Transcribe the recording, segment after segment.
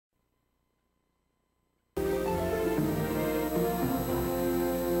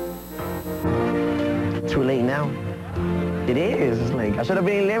too late now. It is. It's like, I should have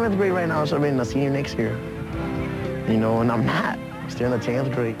been in 11th grade right now. I should have been a senior next year. You know, and I'm not. I'm still in the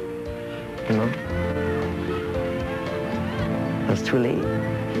 10th grade, you know. It's too late.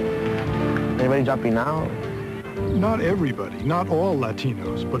 Everybody dropping out. Not everybody, not all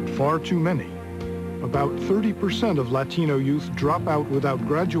Latinos, but far too many. About 30% of Latino youth drop out without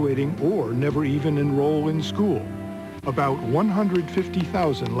graduating or never even enroll in school. About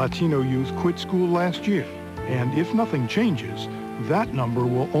 150,000 Latino youth quit school last year. And if nothing changes, that number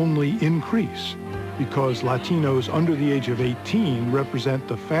will only increase because Latinos under the age of 18 represent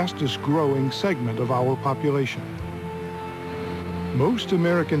the fastest growing segment of our population. Most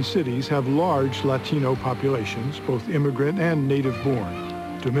American cities have large Latino populations, both immigrant and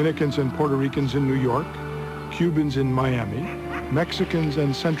native-born. Dominicans and Puerto Ricans in New York, Cubans in Miami, Mexicans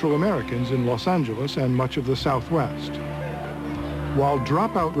and Central Americans in Los Angeles and much of the Southwest. While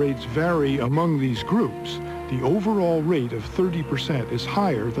dropout rates vary among these groups, the overall rate of 30% is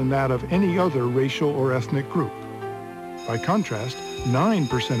higher than that of any other racial or ethnic group. By contrast,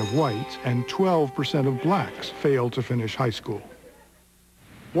 9% of whites and 12% of blacks fail to finish high school.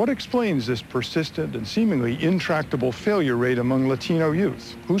 What explains this persistent and seemingly intractable failure rate among Latino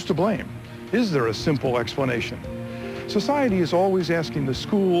youth? Who's to blame? Is there a simple explanation? Society is always asking the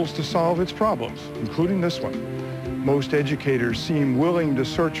schools to solve its problems, including this one. Most educators seem willing to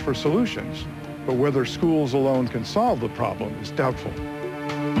search for solutions, but whether schools alone can solve the problem is doubtful.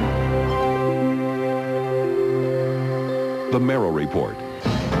 The Merrow Report.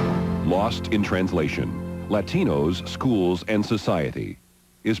 Lost in Translation, Latinos, Schools, and Society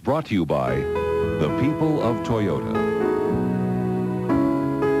is brought to you by the people of Toyota.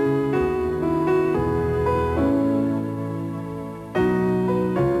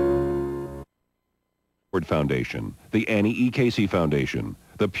 Foundation, the Annie E. Casey Foundation,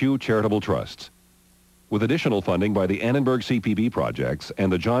 the Pew Charitable Trusts, with additional funding by the Annenberg CPB projects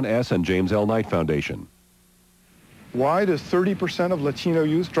and the John S. and James L. Knight Foundation. Why does 30% of Latino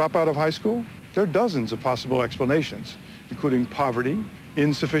youth drop out of high school? There are dozens of possible explanations, including poverty,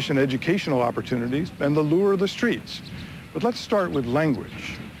 insufficient educational opportunities, and the lure of the streets. But let's start with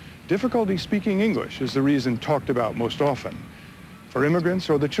language. Difficulty speaking English is the reason talked about most often. For immigrants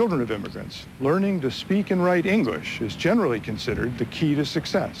or the children of immigrants, learning to speak and write English is generally considered the key to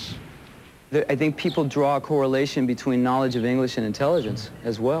success. I think people draw a correlation between knowledge of English and intelligence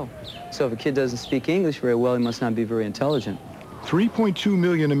as well. So if a kid doesn't speak English very well, he must not be very intelligent. 3.2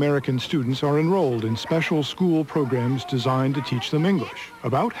 million American students are enrolled in special school programs designed to teach them English.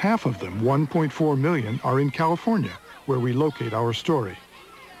 About half of them, 1.4 million, are in California, where we locate our story.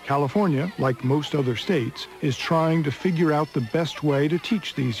 California, like most other states, is trying to figure out the best way to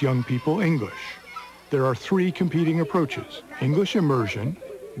teach these young people English. There are three competing approaches: English immersion,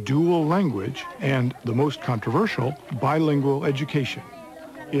 dual language, and, the most controversial, bilingual education.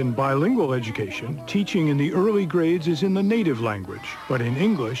 In bilingual education, teaching in the early grades is in the native language, but in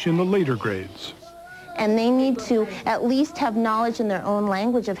English in the later grades. And they need to at least have knowledge in their own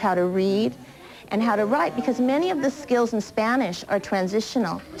language of how to read and how to write, because many of the skills in Spanish are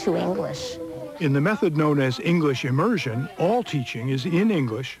transitional to English. In the method known as English immersion, all teaching is in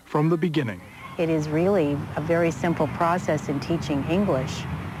English from the beginning. It is really a very simple process in teaching English.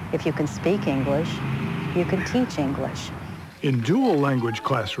 If you can speak English, you can teach English. In dual language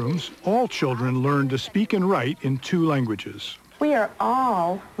classrooms, all children learn to speak and write in two languages. We are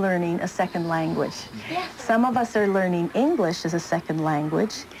all learning a second language. Some of us are learning English as a second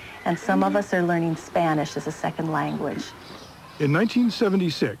language, and some of us are learning Spanish as a second language. In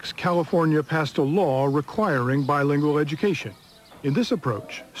 1976, California passed a law requiring bilingual education. In this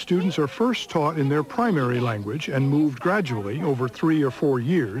approach, students are first taught in their primary language and moved gradually over 3 or 4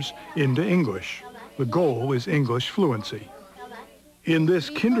 years into English. The goal is English fluency. In this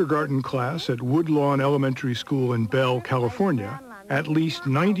kindergarten class at Woodlawn Elementary School in Bell, California, at least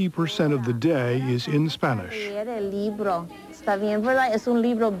 90% of the day is in Spanish. Está bien, ¿verdad? Es un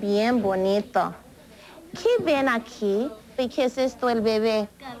libro bien bonito. ¿Qué ven aquí? ¿Qué es esto, el bebé?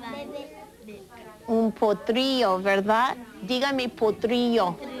 Un potrillo, ¿verdad? Dígame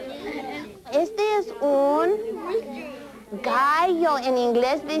potrillo. Este es un gallo. En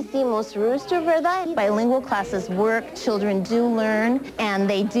inglés decimos rooster, ¿verdad? Bilingual classes work, children do learn, and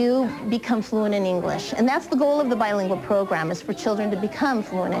they do become fluent in English. And that's the goal of the bilingual program, is for children to become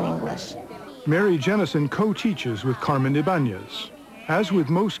fluent in English. Mary Jenison co-teaches with Carmen Ibanez. As with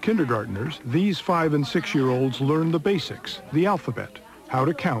most kindergartners, these 5- and 6-year-olds learn the basics, the alphabet, how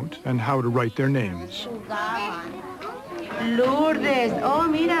to count, and how to write their names. Lourdes, oh,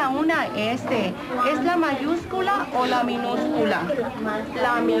 mira, una S. ¿Es la mayúscula o la minúscula?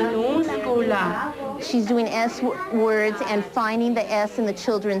 La minúscula. She's doing S words and finding the S in the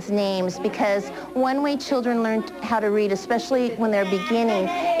children's names, because one way children learn how to read, especially when they're beginning,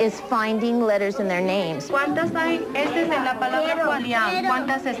 is finding letters in their names. ¿Cuántas hay S en la palabra Julián?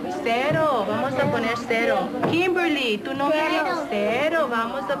 ¿Cuántas es? Cero. Vamos a poner cero. Kimberly, tu nombre es cero.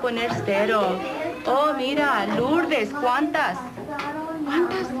 Vamos a poner cero. Oh, mira, Lourdes, ¿cuántas?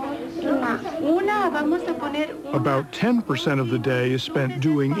 ¿Cuántas? Una. Vamos a poner una. About 10% of the day is spent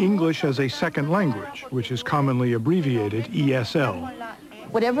doing English as a second language, which is commonly abbreviated ESL.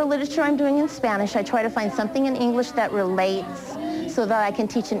 Whatever literature I'm doing in Spanish, I try to find something in English that relates so that I can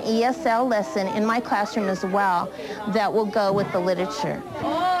teach an ESL lesson in my classroom as well that will go with the literature.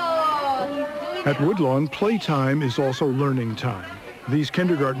 At Woodlawn, playtime is also learning time. These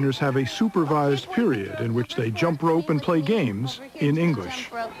kindergartners have a supervised period in which they jump rope and play games in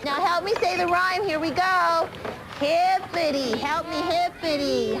English. Now help me say the rhyme. Here we go. Hippity, help me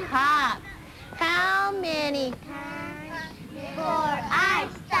hippity, hop. How many? 4. I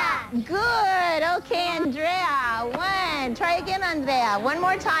stop. Good. Okay, Andrea. 1. Try again, Andrea. One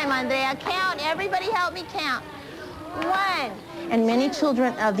more time, Andrea. Count. Everybody help me count. 1. And many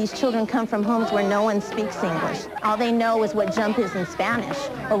of these children come from homes where no one speaks English. All they know is what jump is in Spanish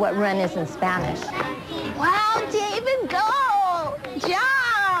or what run is in Spanish. Wow, David, go!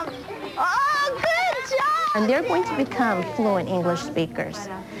 Jump! Oh, good job! And they're going to become fluent English speakers.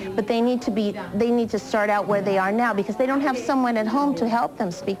 But they need to start out where they are now, because they don't have someone at home to help them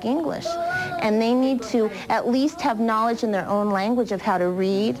speak English. And they need to at least have knowledge in their own language of how to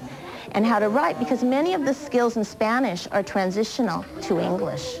read and how to write, because many of the skills in Spanish are transitional to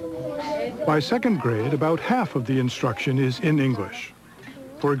English. By second grade, about half of the instruction is in English.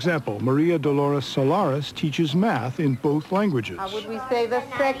 For example, Maria Dolores Solares teaches math in both languages. How would we say the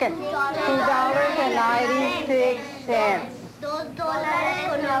second? $2.96.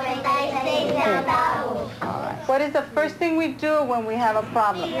 What is the first thing we do when we have a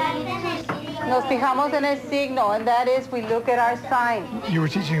problem? Nos fijamos en el signo, and that is we look at our sign. You were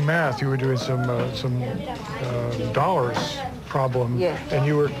teaching math. You were doing some dollars problem, yes. And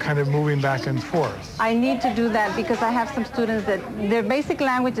you were kind of moving back and forth. I need to do that because I have some students that their basic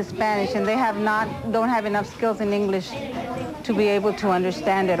language is Spanish, and they don't have enough skills in English to be able to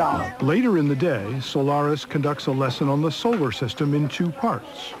understand it all. Later in the day, Solares conducts a lesson on the solar system in 2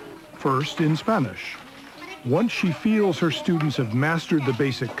 parts. First, in Spanish. Once she feels her students have mastered the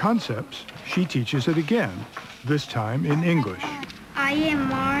basic concepts, she teaches it again, this time in English. I am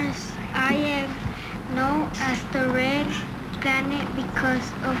Mars. I am known as the red planet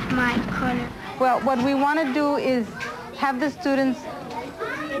because of my color. Well, what we want to do is have the students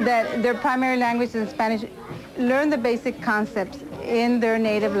that their primary language is Spanish learn the basic concepts in their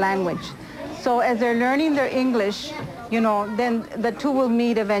native language. So as they're learning their English, then the two will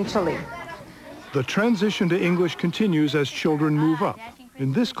meet eventually. The transition to English continues as children move up.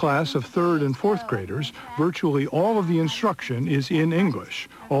 In this class of 3rd and 4th graders, virtually all of the instruction is in English,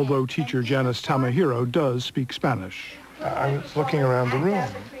 although teacher Janice Tamehiro does speak Spanish. I was looking around the room.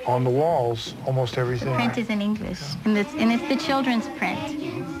 On the walls, almost everything. The print is in English, and it's the children's print.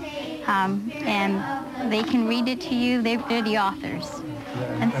 And they can read it to you. They're the authors.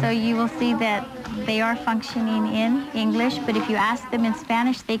 And so you will see that they are functioning in English, but if you ask them in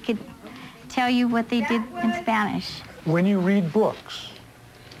Spanish, they could tell you what they did in Spanish. When you read books,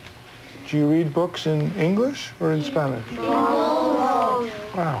 do you read books in English or in Spanish? Both.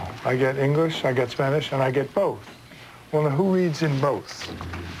 Wow, I get English, I get Spanish, and I get both. Well, now who reads in both?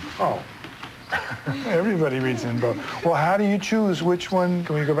 Oh, everybody reads in both. Well, how do you choose which one?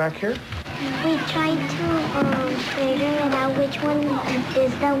 Can we go back here? We try to figure it out which one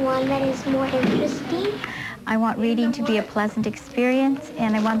is the one that is more interesting. I want reading to be a pleasant experience,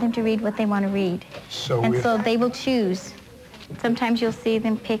 and I want them to read what they want to read. So they will choose. Sometimes you'll see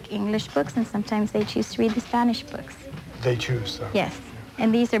them pick English books, and sometimes they choose to read the Spanish books. They choose, though? Yes.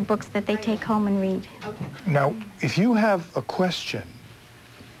 And these are books that they take home and read. Now, if you have a question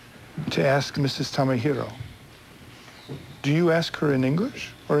to ask Mrs. Tamehiro, do you ask her in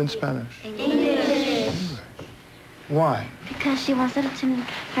English or in Spanish? English. Why? Because she wants us to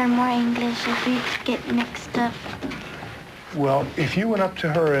learn more English if we get mixed up. Well, if you went up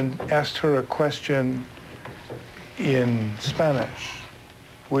to her and asked her a question in Spanish,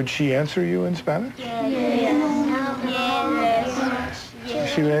 would she answer you in Spanish? Yes.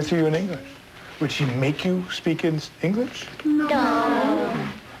 Yes. She would answer you in English. Would she make you speak in English? No.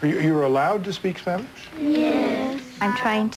 You're allowed to speak Spanish? Yes. I'm trying